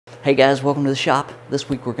Hey guys, welcome to the shop. This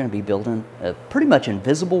week we're going to be building a pretty much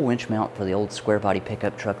invisible winch mount for the old square body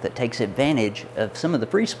pickup truck that takes advantage of some of the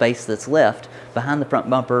free space that's left behind the front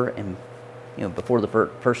bumper and before the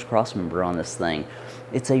first cross member on this thing.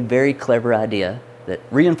 It's a very clever idea that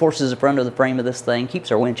reinforces the front of the frame of this thing,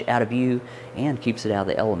 keeps our winch out of view, and keeps it out of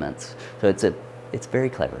the elements. So it's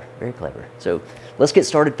very clever, very clever. So let's get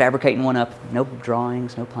started fabricating one up. No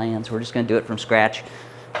drawings, no plans. We're just going to do it from scratch.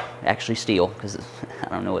 Actually steel, because I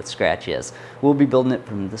don't know what scratch is. We'll be building it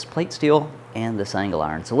from this plate steel and this angle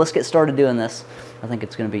iron. So let's get started doing this. I think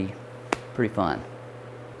it's going to be pretty fun.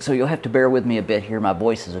 So you'll have to bear with me a bit here. My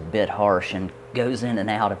voice is a bit harsh and goes in and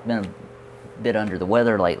out. I've been a bit under the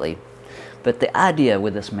weather lately. But the idea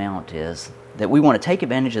with this mount is that we want to take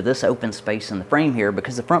advantage of this open space in the frame here,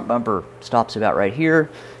 because the front bumper stops about right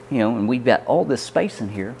here, and we've got all this space in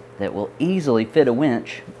here that will easily fit a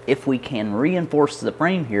winch if we can reinforce the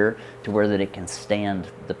frame here to where that it can stand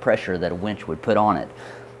the pressure that a winch would put on it.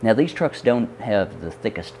 Now these trucks don't have the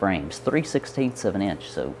thickest frames, 3/16 of an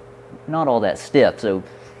inch, so not all that stiff. So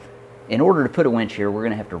in order to put a winch here, we're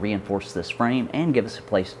going to have to reinforce this frame and give us a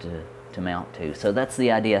place to mount to. So that's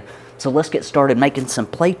the idea. So let's get started making some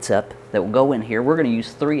plates up that will go in here. We're going to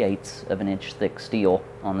use 3/8 of an inch thick steel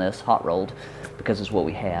on this, hot rolled, because it's what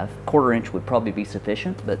we have. 1/4 inch would probably be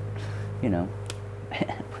sufficient, but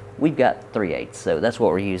we've got 3/8, so that's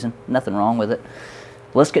what we're using. Nothing wrong with it.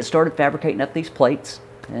 Let's get started fabricating up these plates,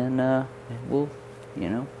 and we'll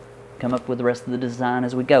come up with the rest of the design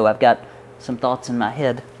as we go. I've got some thoughts in my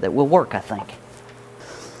head that will work, I think.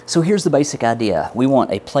 So here's the basic idea. We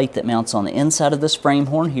want a plate that mounts on the inside of this frame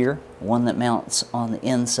horn here, one that mounts on the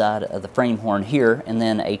inside of the frame horn here, and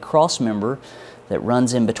then a cross member that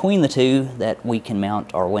runs in between the two that we can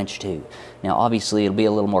mount our winch to. Now obviously it'll be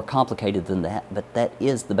a little more complicated than that, but that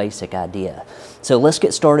is the basic idea. So let's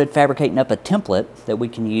get started fabricating up a template that we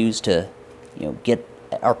can use to get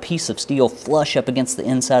our piece of steel flush up against the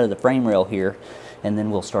inside of the frame rail here, and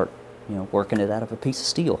then we'll start working it out of a piece of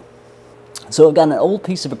steel. So I've got an old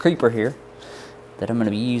piece of a creeper here that I'm going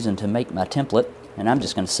to be using to make my template, and I'm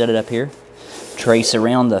just going to set it up here, trace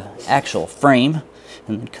around the actual frame,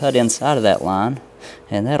 and then cut inside of that line,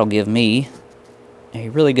 and that'll give me a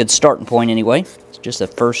really good starting point anyway. It's just a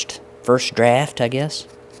first draft, I guess,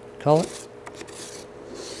 call it.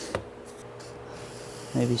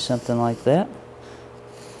 Maybe something like that.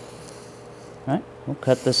 All right, we'll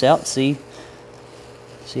cut this out, see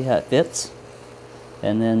how it fits,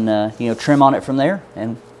 and then trim on it from there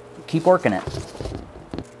and keep working it.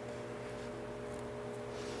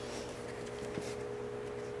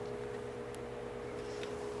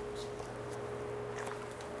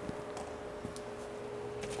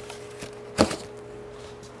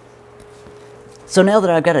 So now that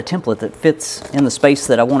I've got a template that fits in the space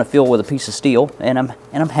that I want to fill with a piece of steel, and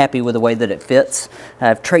I'm happy with the way that it fits,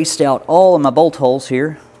 I've traced out all of my bolt holes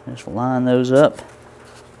here. Just line those up.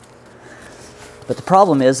 But the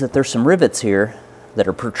problem is that there's some rivets here that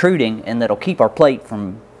are protruding, and that'll keep our plate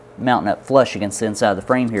from mounting up flush against the inside of the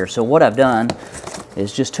frame here. So what I've done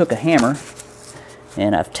is just took a hammer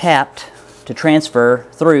and I've tapped to transfer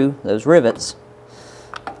through those rivets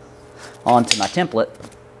onto my template.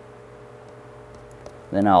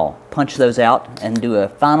 Then I'll punch those out and do a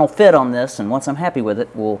final fit on this, and once I'm happy with it,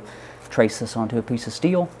 we'll trace this onto a piece of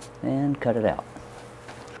steel and cut it out.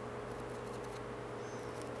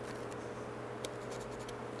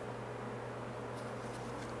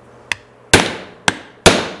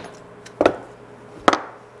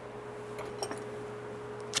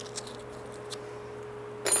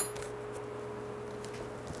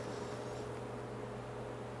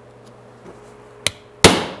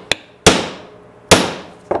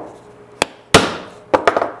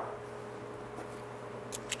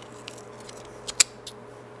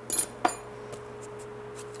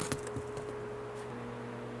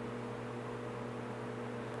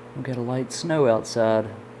 We've got a light snow outside.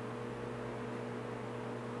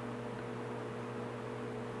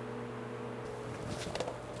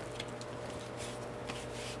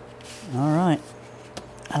 All right,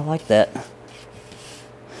 I like that.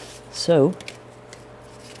 So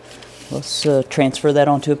let's transfer that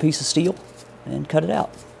onto a piece of steel and cut it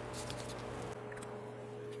out.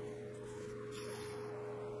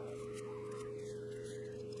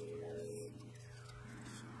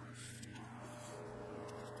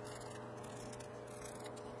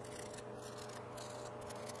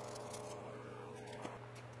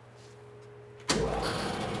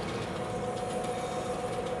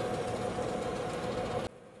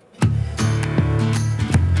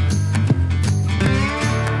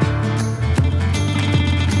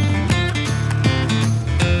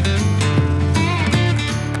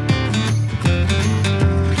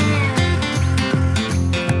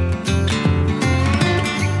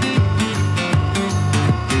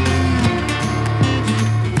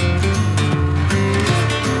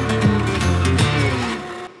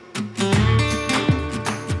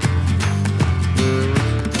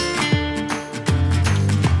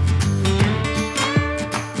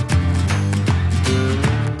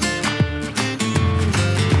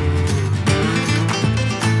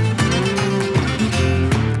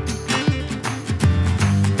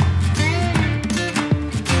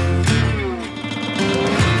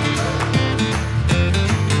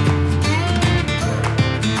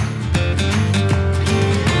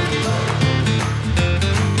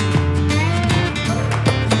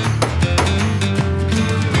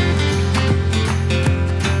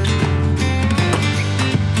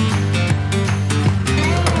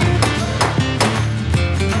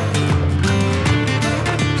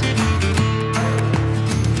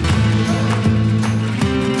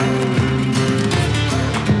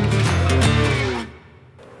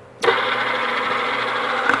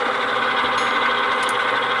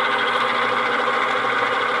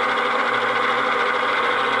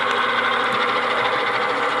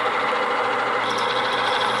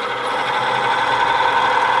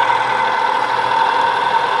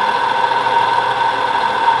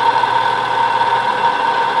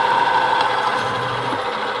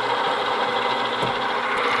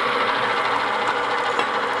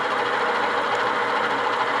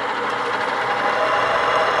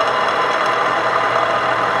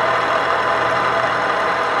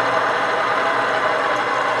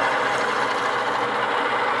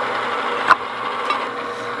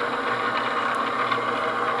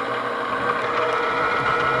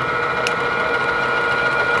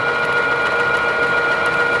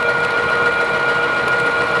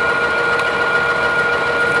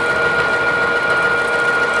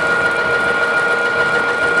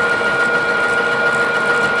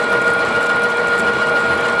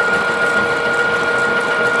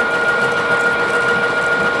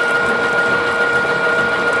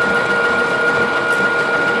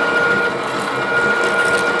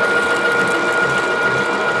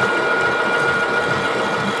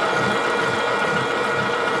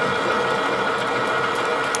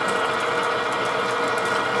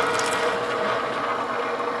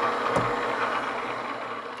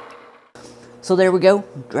 So there we go,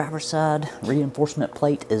 driver's side reinforcement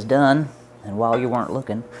plate is done, and while you weren't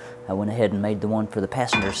looking, I went ahead and made the one for the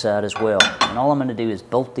passenger side as well. And all I'm going to do is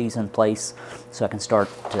bolt these in place so I can start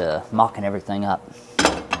mocking everything up.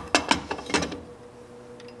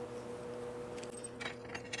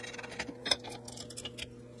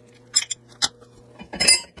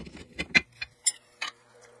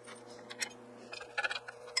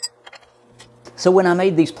 So when I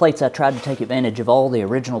made these plates, I tried to take advantage of all the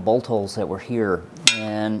original bolt holes that were here.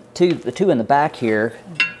 And the two in the back here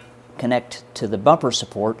connect to the bumper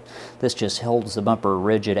support. This just holds the bumper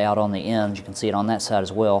rigid out on the ends. You can see it on that side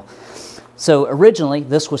as well. So originally,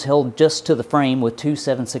 this was held just to the frame with two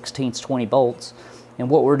 7/16 20 bolts. And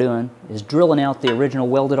what we're doing is drilling out the original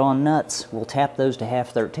welded on nuts. We'll tap those to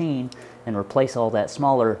 1/13 and replace all that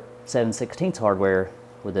smaller 7/16 hardware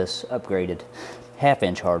with this upgraded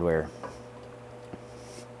 1/2" hardware.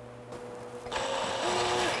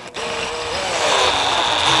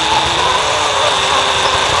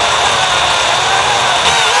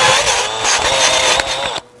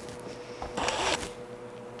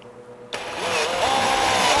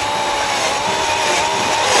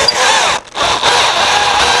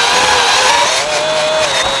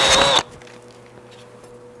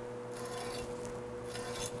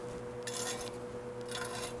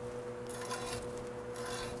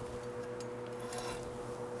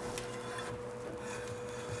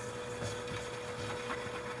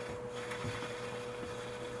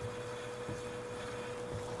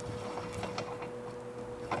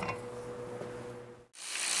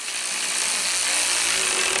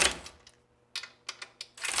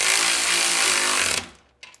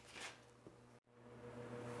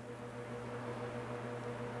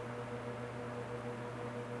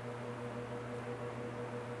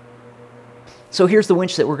 So here's the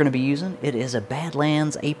winch that we're going to be using. It is a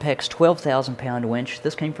Badlands Apex 12,000 pound winch.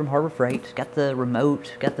 This came from Harbor Freight. Got the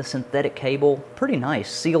remote, got the synthetic cable. Pretty nice,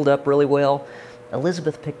 sealed up really well.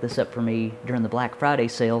 Elizabeth picked this up for me during the Black Friday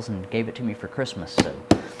sales and gave it to me for Christmas. So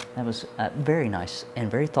that was a very nice and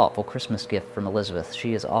very thoughtful Christmas gift from Elizabeth.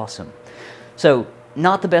 She is awesome. So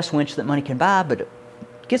not the best winch that money can buy, but it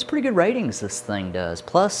gets pretty good ratings, this thing does.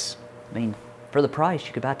 Plus, I mean, for the price,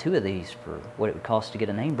 you could buy two of these for what it would cost to get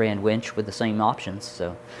a name brand winch with the same options.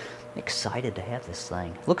 So I'm excited to have this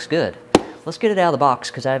thing. Looks good. Let's get it out of the box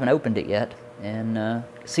because I haven't opened it yet and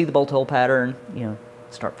see the bolt hole pattern, you know,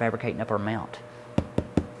 start fabricating up our mount.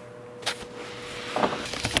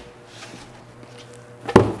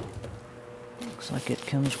 Looks like it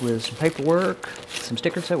comes with some paperwork, some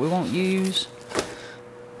stickers that we won't use.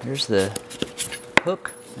 There's the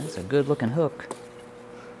hook. That's a good looking hook.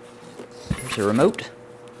 There's a remote.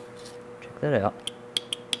 Check that out.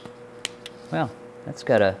 Well, that's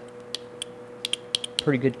got a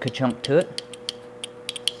pretty good ka-chunk to it.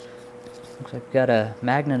 Looks like it's got a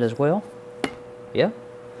magnet as well. Yeah.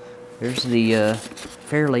 There's the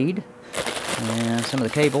fair lead and some of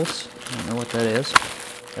the cables. I don't know what that is.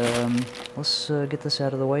 Let's get this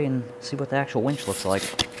out of the way and see what the actual winch looks like.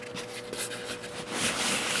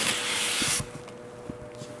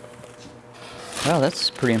 Wow, that's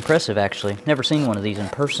pretty impressive, actually. Never seen one of these in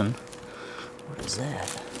person. What is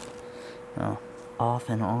that? Oh, off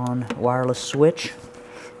and on wireless switch.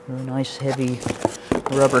 Really nice, heavy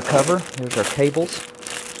rubber cover. Here's our cables.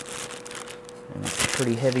 And it's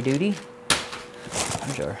pretty heavy duty.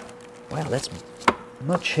 There's our... Wow, that's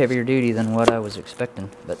much heavier duty than what I was expecting.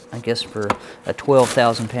 But I guess for a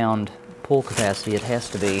 12,000 pound pull capacity, it has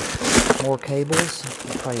to be. More cables,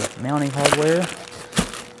 probably mounting hardware.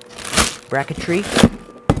 Bracketry.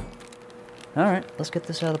 Alright, let's get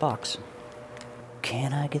this out of the box.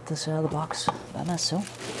 Can I get this out of the box by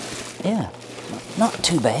myself? Yeah, not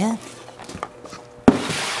too bad.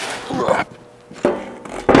 Alright.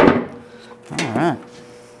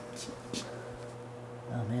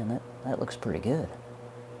 Oh man, that looks pretty good.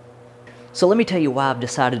 So let me tell you why I've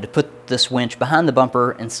decided to put this winch behind the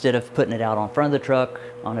bumper instead of putting it out on front of the truck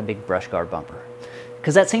on a big brush guard bumper.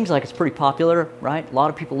 Because that seems like it's pretty popular, right? A lot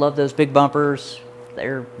of people love those big bumpers.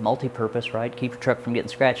 They're multi-purpose, right? Keep your truck from getting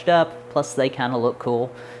scratched up. Plus, they kind of look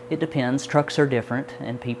cool. It depends. Trucks are different,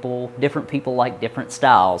 and different people like different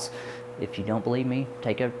styles. If you don't believe me,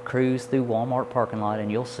 take a cruise through Walmart parking lot,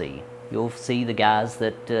 and you'll see. You'll see the guys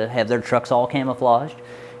that have their trucks all camouflaged.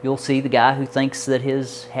 You'll see the guy who thinks that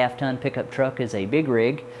his half-ton pickup truck is a big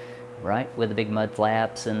rig, right? With the big mud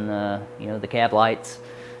flaps and you know, the cab lights.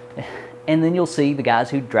 And then you'll see the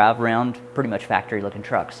guys who drive around pretty much factory-looking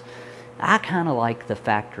trucks. I kind of like the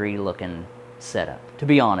factory-looking setup, to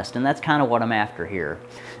be honest, and that's kind of what I'm after here.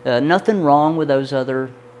 Nothing wrong with those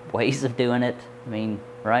other ways of doing it. I mean,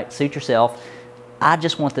 right, suit yourself. I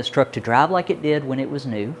just want this truck to drive like it did when it was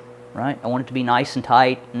new, right? I want it to be nice and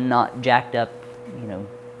tight and not jacked up, you know,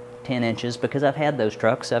 10 inches, because I've had those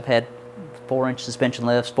trucks. I've had 4-inch suspension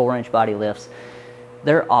lifts, 4-inch body lifts.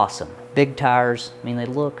 They're awesome. Big tires, I mean, they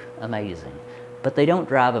look amazing, but they don't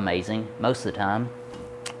drive amazing most of the time.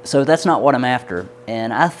 So that's not what I'm after.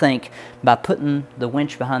 And I think by putting the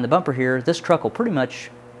winch behind the bumper here, this truck will pretty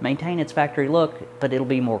much maintain its factory look, but it'll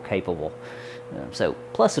be more capable. So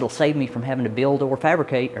plus it'll save me from having to build or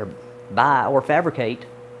fabricate, or buy or fabricate,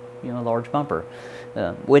 you know, a large bumper,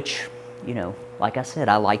 which, you know, like I said,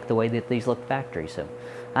 I like the way that these look factory. So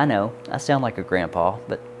I know I sound like a grandpa,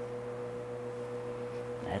 but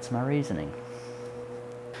that's my reasoning.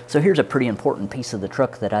 So here's a pretty important piece of the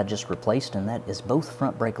truck that I just replaced, and that is both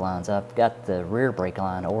front brake lines. I've got the rear brake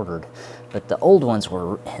line ordered, but the old ones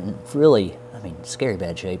were in really, I mean, scary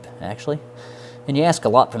bad shape, actually. And you ask a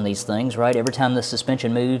lot from these things, right? Every time the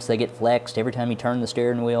suspension moves, they get flexed. Every time you turn the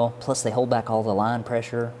steering wheel, plus they hold back all the line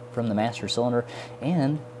pressure from the master cylinder,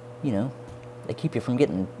 and, you know, they keep you from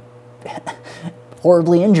getting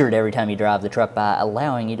horribly injured every time you drive the truck by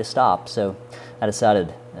allowing you to stop. So I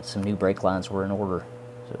decided that some new brake lines were in order.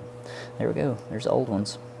 So there we go. There's the old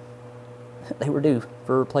ones. They were due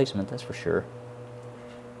for replacement, that's for sure.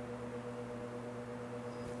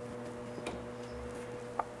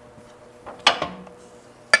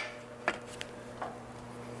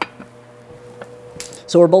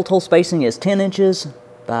 So our bolt hole spacing is 10 inches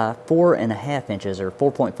by 4.5 inches, or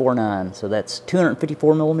 4.49. So that's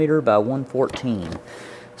 254 millimeter by 114.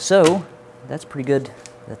 So that's pretty good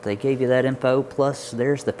that they gave you that info. Plus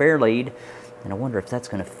there's the fair lead, and I wonder if that's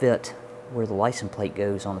going to fit where the license plate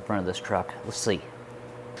goes on the front of this truck. Let's see.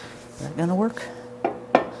 Is that going to work?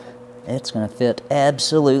 It's going to fit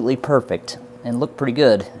absolutely perfect and look pretty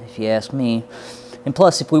good, if you ask me. And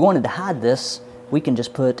plus, if we wanted to hide this, we can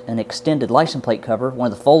just put an extended license plate cover,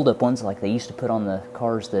 one of the fold-up ones like they used to put on the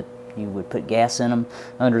cars that you would put gas in them,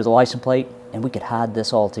 under the license plate, and we could hide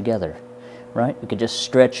this all together, right? We could just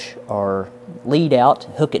stretch our lead out,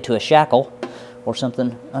 hook it to a shackle or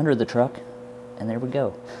something under the truck, and there we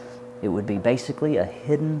go. It would be basically a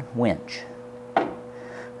hidden winch.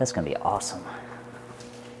 That's going to be awesome.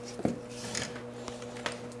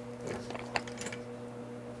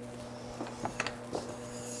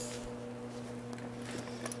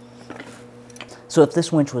 So if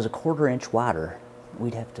this winch was a 1/4 inch wider,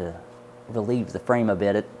 we'd have to relieve the frame a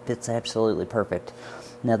bit. It fits absolutely perfect.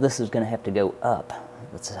 Now this is going to have to go up.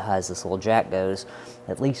 That's as high as this little jack goes,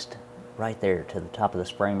 at least right there to the top of this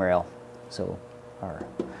frame rail. So our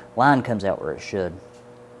line comes out where it should.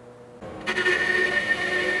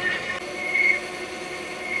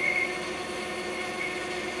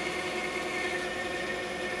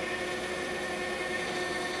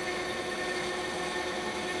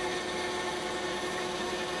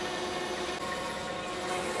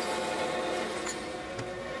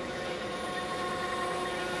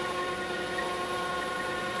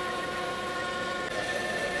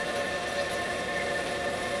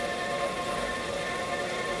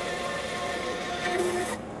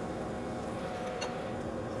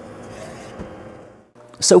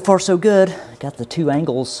 So far so good. Got the 2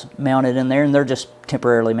 angles mounted in there, and they're just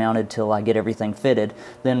temporarily mounted till I get everything fitted.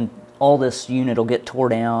 Then all this unit will get tore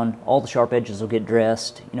down, all the sharp edges will get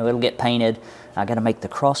dressed, you know, it'll get painted. I got to make the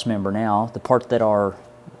cross member now, the part that our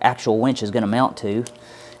actual winch is going to mount to,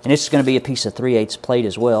 and it's going to be a piece of 3/8 plate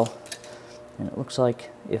as well. And it looks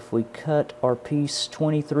like if we cut our piece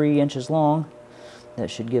 23 inches long, that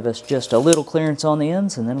should give us just a little clearance on the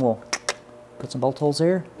ends, and then we'll put some bolt holes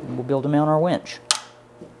there and we'll be able to mount our winch.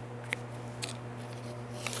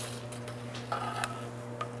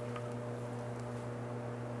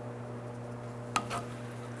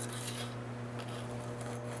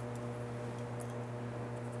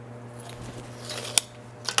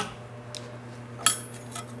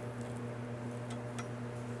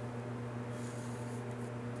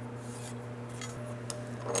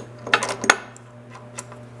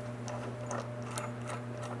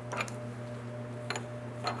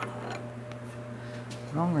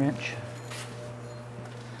 Wrong wrench.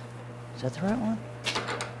 Is that the right one?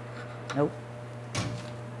 Nope.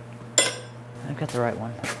 I've got the right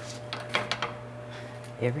one.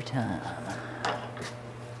 Every time.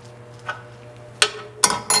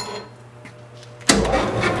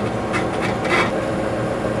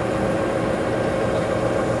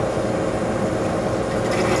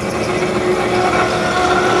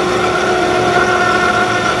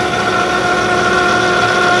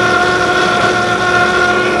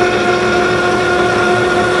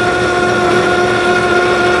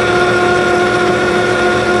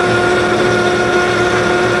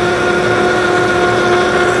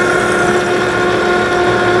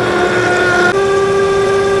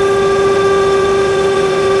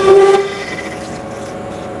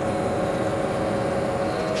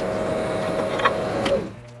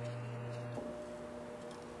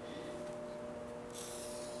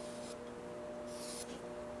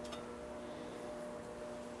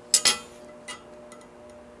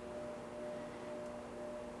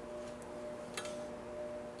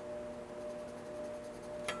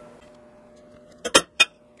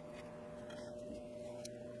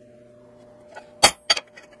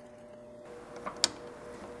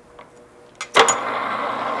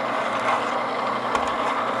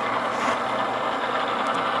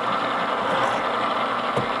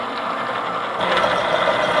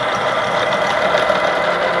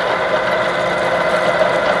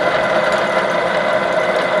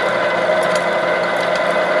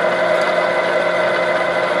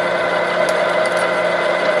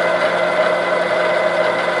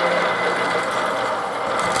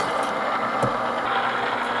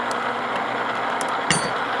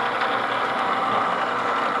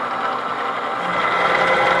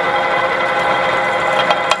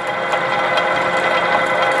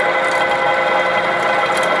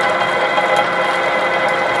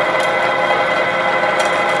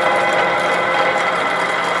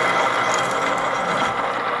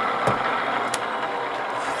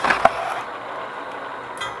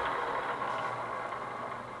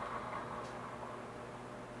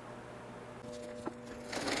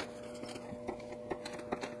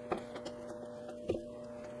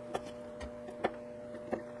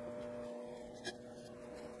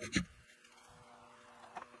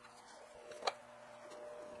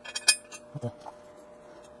 What the?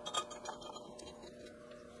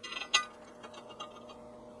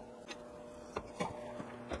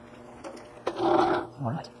 All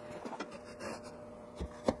right.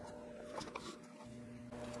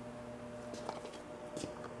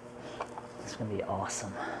 It's gonna be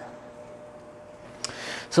awesome.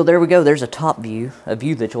 So there we go, there's a top view, a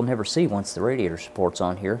view that you'll never see once the radiator support's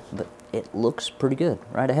on here, but it looks pretty good,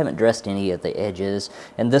 right? I haven't dressed any of the edges,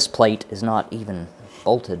 and this plate is not even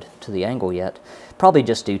bolted to the angle yet. Probably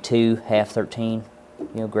just do 2 half-13,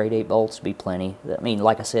 grade 8 bolts, be plenty. I mean,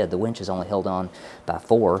 like I said, the winch is only held on by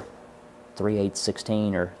 4 3/8,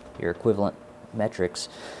 16, or your equivalent metrics.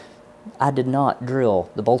 I did not drill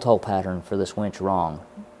the bolt hole pattern for this winch wrong.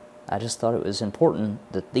 I just thought it was important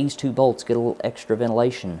that these 2 bolts get a little extra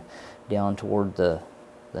ventilation down toward the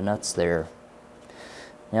nuts there.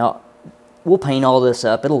 Now, we'll paint all this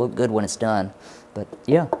up. It'll look good when it's done. But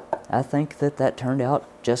yeah, I think that turned out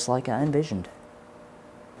just like I envisioned.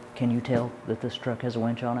 Can you tell that this truck has a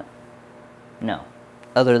winch on it? No.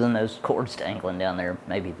 Other than those cords dangling down there,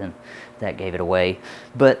 maybe then that gave it away.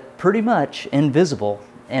 But pretty much invisible.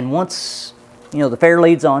 And once the fair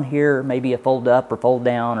lead's on here, maybe a fold up or fold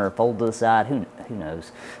down or fold to the side, who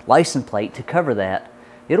knows. License plate to cover that,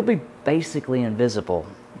 it'll be basically invisible.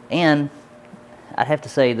 And I'd have to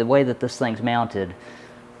say the way that this thing's mounted,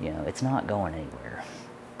 it's not going anywhere.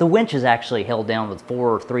 The winch is actually held down with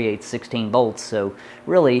 4 3/8, 16 bolts, so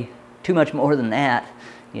really too much more than that,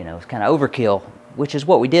 it's kind of overkill, which is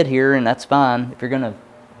what we did here, and that's fine. If you're gonna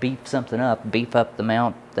beef something up, beef up the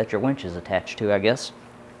mount that your winch is attached to, I guess,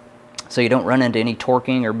 so you don't run into any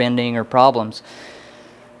torquing or bending or problems.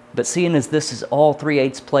 But seeing as this is all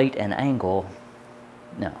 3/8 plate and angle,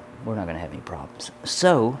 no, we're not going to have any problems.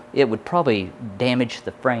 So it would probably damage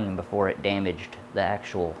the frame before it damaged the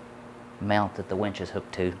actual mount that the winch is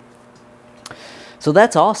hooked to. So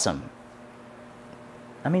that's awesome.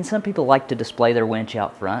 I mean, some people like to display their winch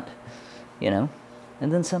out front, and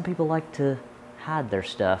then some people like to hide their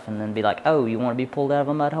stuff and then be like, oh, you want to be pulled out of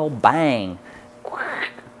a mud hole? Bang!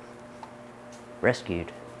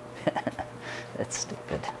 Rescued. That's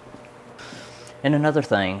stupid. And another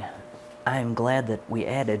thing, I'm glad that we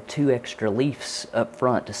added 2 extra leaves up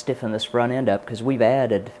front to stiffen this front end up, because we've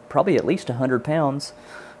added probably at least 100 pounds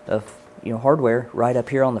of hardware right up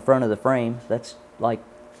here on the front of the frame. That's like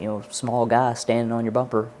small guy standing on your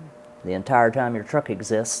bumper the entire time your truck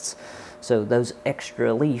exists. So those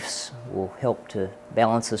extra leaves will help to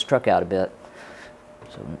balance this truck out a bit.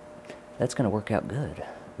 So that's going to work out good,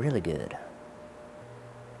 really good.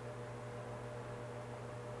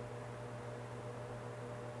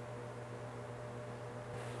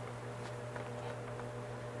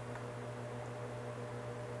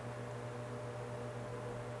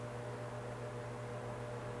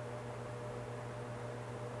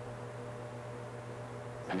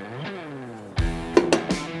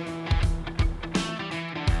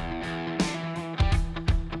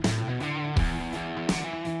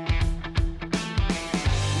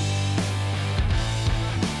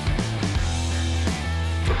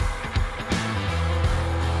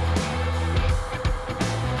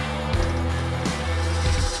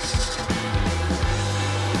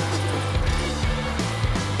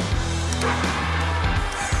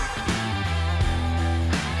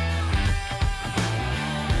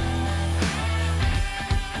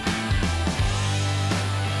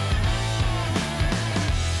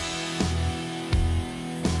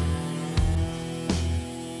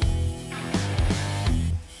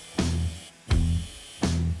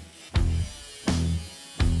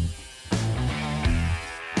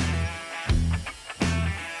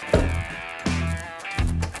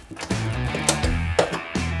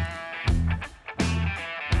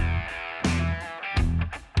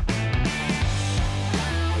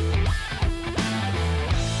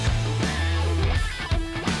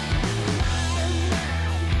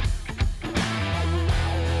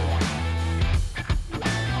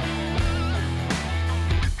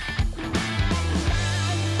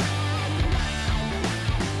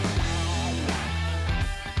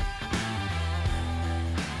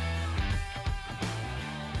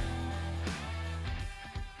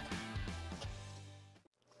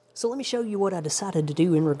 So let me show you what I decided to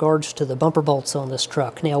do in regards to the bumper bolts on this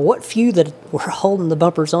truck. Now, what few that were holding the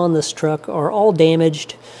bumpers on this truck are all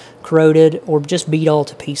damaged, corroded, or just beat all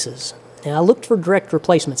to pieces. Now, I looked for direct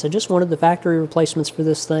replacements. I just wanted the factory replacements for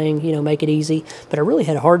this thing, make it easy, but I really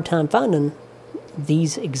had a hard time finding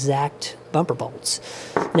these exact bumper bolts.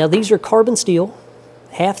 Now, these are carbon steel,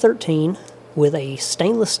 half 13, with a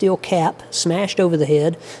stainless steel cap smashed over the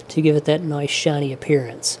head to give it that nice shiny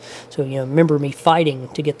appearance. So, remember me fighting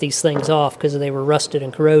to get these things off because they were rusted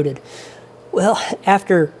and corroded. Well,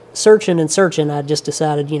 after searching and searching, I just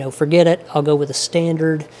decided, you know, forget it. I'll go with a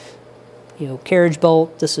standard, you know, carriage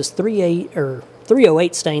bolt. This is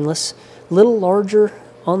 308 stainless, a little larger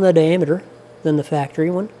on the diameter than the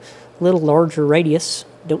factory one, a little larger radius,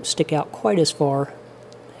 don't stick out quite as far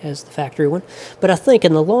as the factory one. But I think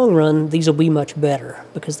in the long run, these will be much better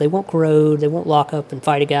because they won't corrode, they won't lock up and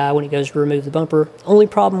fight a guy when he goes to remove the bumper. Only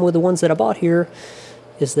problem with the ones that I bought here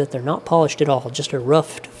is that they're not polished at all, just a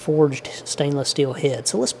roughed, forged stainless steel head.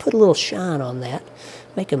 So let's put a little shine on that,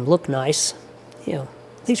 make them look nice. You know,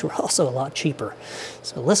 these were also a lot cheaper.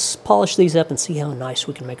 So let's polish these up and see how nice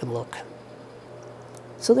we can make them look.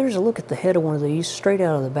 So there's a look at the head of one of these straight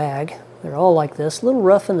out of the bag. They're all like this, a little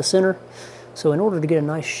rough in the center. So in order to get a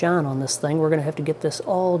nice shine on this thing, we're going to have to get this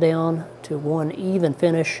all down to one even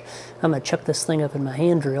finish. I'm going to chuck this thing up in my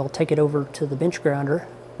hand drill, take it over to the bench grinder,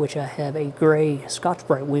 which I have a gray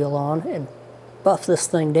Scotch-Brite wheel on, and buff this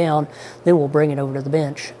thing down. Then we'll bring it over to the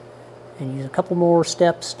bench and use a couple more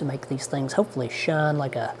steps to make these things hopefully shine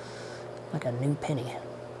like a new penny,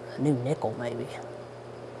 a new nickel maybe.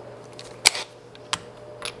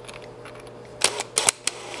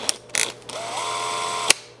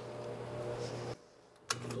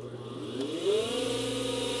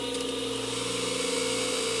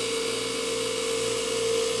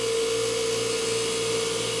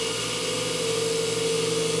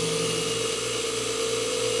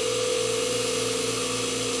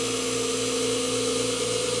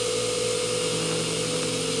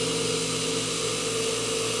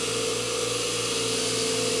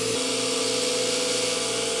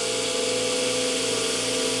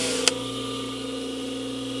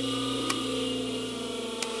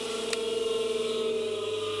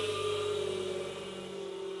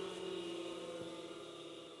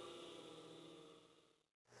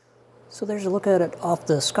 So there's a look at it off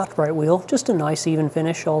the Scotch-Brite wheel. Just a nice even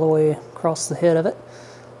finish all the way across the head of it.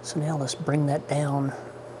 So now let's bring that down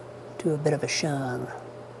to a bit of a shine.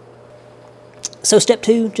 So step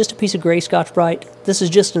 2, just a piece of gray Scotch-Brite. This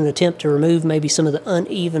is just an attempt to remove maybe some of the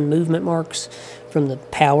uneven movement marks from the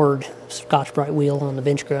powered Scotch-Brite wheel on the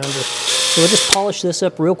bench grinder. So we'll just polish this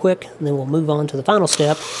up real quick, and then we'll move on to the final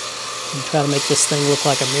step and try to make this thing look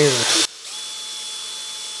like a mirror.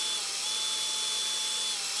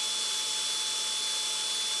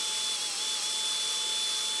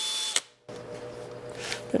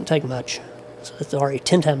 Didn't take much, so it's already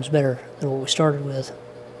 10 times better than what we started with.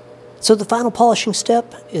 So the final polishing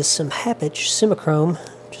step is some Happich Simichrome,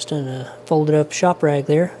 just in a folded up shop rag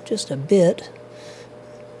there, just a bit,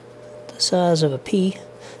 the size of a pea,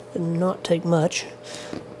 did not take much,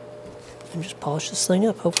 and just polish this thing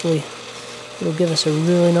up. Hopefully it'll give us a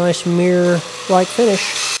really nice mirror-like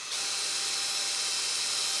finish.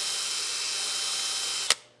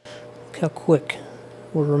 Look how quick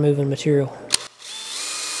we're removing material.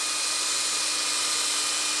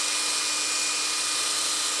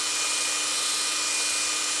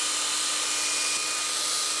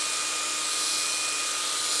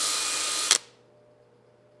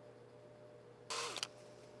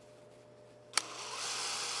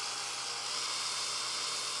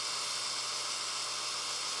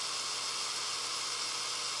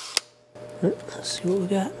 Let's see what we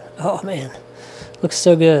got. Oh man, looks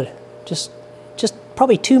so good. Just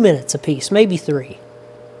probably 2 minutes a piece, maybe 3.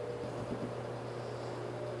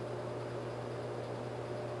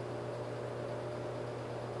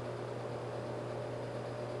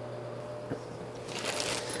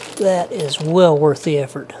 That is well worth the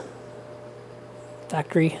effort.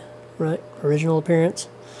 Factory, right? Original appearance,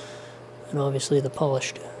 and obviously the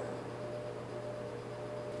polished.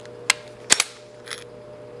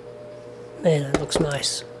 Man, it looks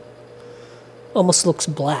nice. Almost looks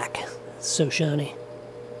black. It's so shiny.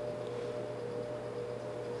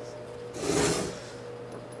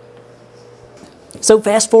 So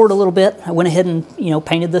fast forward a little bit. I went ahead and, you know,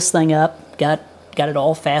 painted this thing up. Got it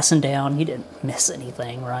all fastened down. You didn't miss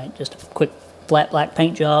anything, right? Just a quick flat black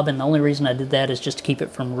paint job, and the only reason I did that is just to keep it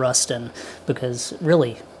from rusting, because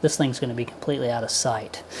really this thing's going to be completely out of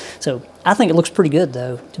sight. So I think it looks pretty good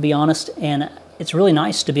though, to be honest, and it's really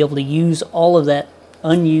nice to be able to use all of that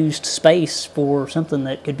unused space for something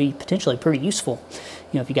that could be potentially pretty useful.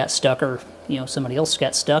 You know, if you got stuck, or you know somebody else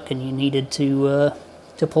got stuck and you needed to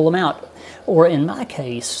pull them out. Or in my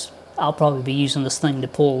case, I'll probably be using this thing to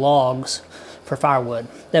pull logs for firewood.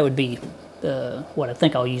 That would be what I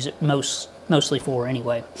think I'll use it mostly for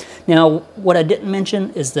anyway. Now, what I didn't mention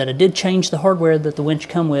is that I did change the hardware that the winch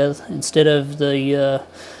come with. Instead of the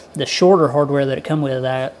shorter hardware that it come with,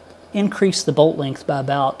 I increased the bolt length by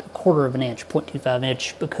about 1/4 of an inch, 0.25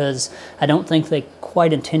 inch, because I don't think they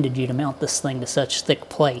quite intended you to mount this thing to such thick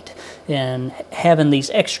plate. And having these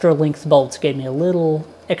extra length bolts gave me a little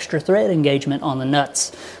extra thread engagement on the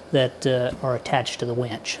nuts that are attached to the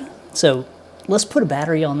winch. So let's put a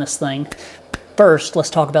battery on this thing. First, let's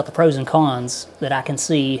talk about the pros and cons that I can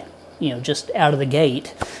see, just out of the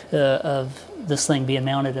gate of this thing being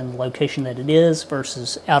mounted in the location that it is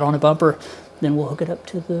versus out on a bumper. Then we'll hook it up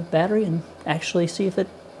to the battery and actually see if it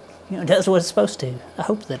does what it's supposed to. I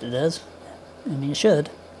hope that it does. I mean, it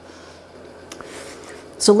should.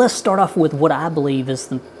 So let's start off with what I believe is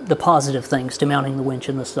the positive things to mounting the winch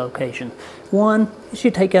in this location. One, it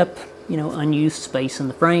should take up unused space in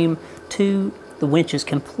the frame. Two, the winch is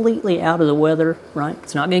completely out of the weather, right?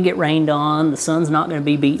 It's not going to get rained on. The sun's not going to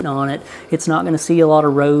be beating on it. It's not going to see a lot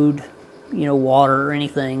of road, water or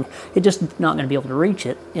anything. It's just not going to be able to reach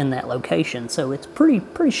it in that location. So it's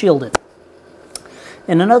pretty shielded.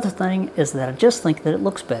 And another thing is that I just think that it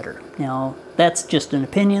looks better. Now, that's just an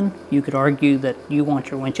opinion. You could argue that you want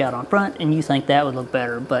your winch out on front and you think that would look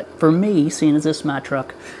better. But for me, seeing as this is my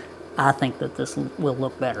truck, I think that this will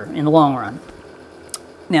look better in the long run.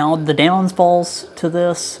 Now, the downfalls to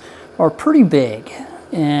this are pretty big.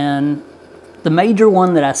 And the major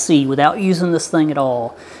one that I see without using this thing at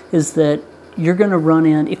all is that you're going to run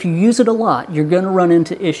in, if you use it a lot, you're going to run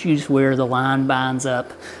into issues where the line binds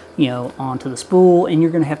up onto the spool, and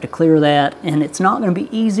you're going to have to clear that, and it's not going to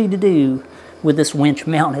be easy to do with this winch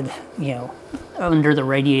mounted, under the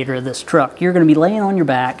radiator of this truck. You're going to be laying on your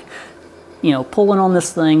back, pulling on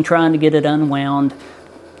this thing, trying to get it unwound,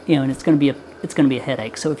 and it's going to be a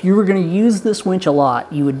headache. So if you were going to use this winch a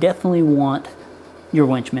lot, you would definitely want your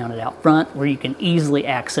winch mounted out front where you can easily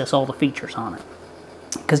access all the features on it.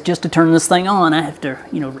 Because just to turn this thing on, I have to,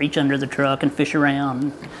 reach under the truck and fish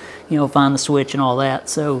around, find the switch and all that.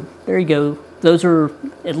 So there you go. Those are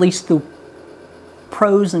at least the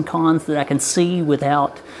pros and cons that I can see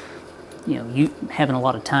without, you having a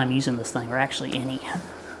lot of time using this thing, or actually any.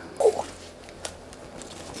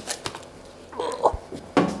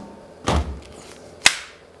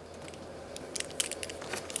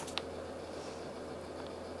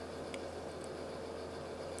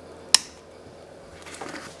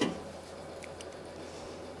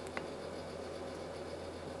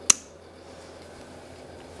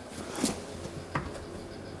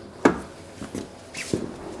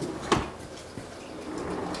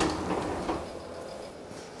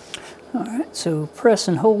 Alright, so press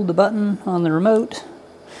and hold the button on the remote.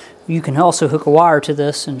 You can also hook a wire to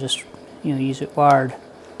this and just, use it wired.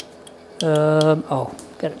 Got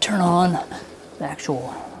to turn on the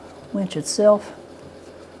actual winch itself.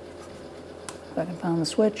 If I can find the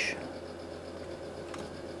switch.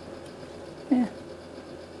 Yeah.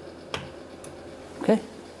 Okay.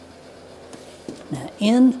 Now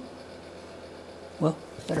in. Well,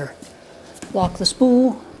 better lock the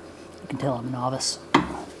spool. You can tell I'm a novice.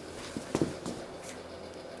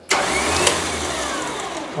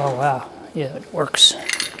 Oh wow, yeah, it works.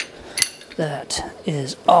 That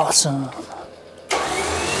is awesome.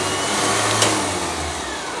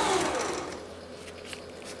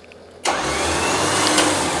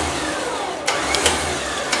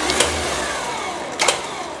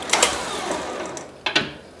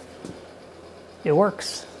 It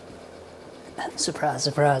works. Surprise,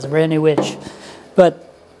 surprise, a brand new winch.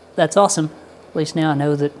 But that's awesome. At least now I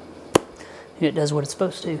know that it does what it's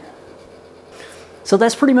supposed to. So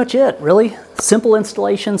that's pretty much it, really. Simple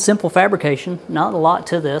installation, simple fabrication. Not a lot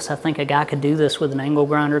to this. I think a guy could do this with an angle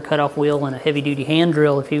grinder, cutoff wheel, and a heavy-duty hand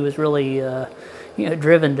drill if he was really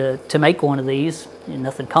driven to make one of these.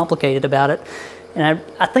 Nothing complicated about it. And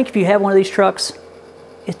I think if you have one of these trucks,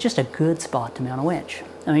 it's just a good spot to mount a winch.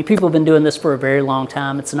 I mean, people have been doing this for a very long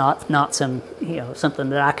time. It's not some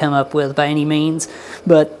something that I come up with by any means,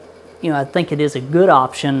 but I think it is a good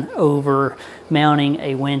option over mounting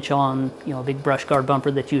a winch on a big brush guard bumper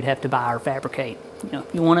that you'd have to buy or fabricate.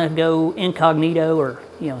 If you want to go incognito or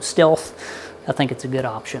stealth, I think it's a good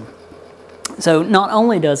option. So not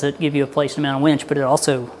only does it give you a place to mount a winch, but it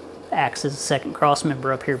also acts as a second cross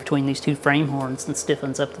member up here between these two frame horns and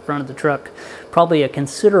stiffens up the front of the truck probably a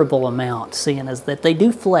considerable amount, seeing as that they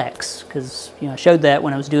do flex, because I showed that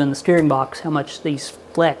when I was doing the steering box how much these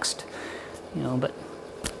flexed, but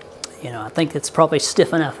I think it's probably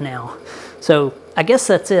stiff enough now. So I guess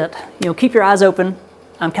that's it. Keep your eyes open.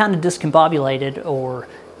 I'm kind of discombobulated or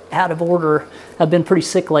out of order. I've been pretty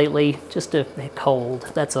sick lately, just a cold,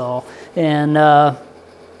 that's all. And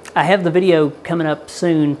I have the video coming up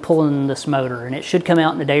soon pulling this motor, and it should come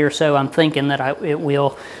out in a day or so. I'm thinking that it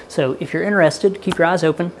will. So if you're interested, keep your eyes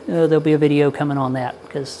open. There'll be a video coming on that,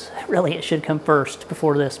 because really it should come first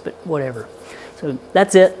before this, but whatever. So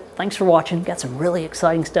that's it. Thanks for watching. Got some really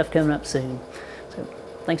exciting stuff coming up soon. So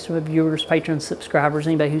thanks to my viewers, patrons, subscribers,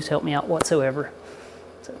 anybody who's helped me out whatsoever.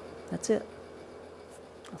 So that's it.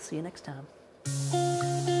 I'll see you next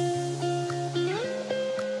time.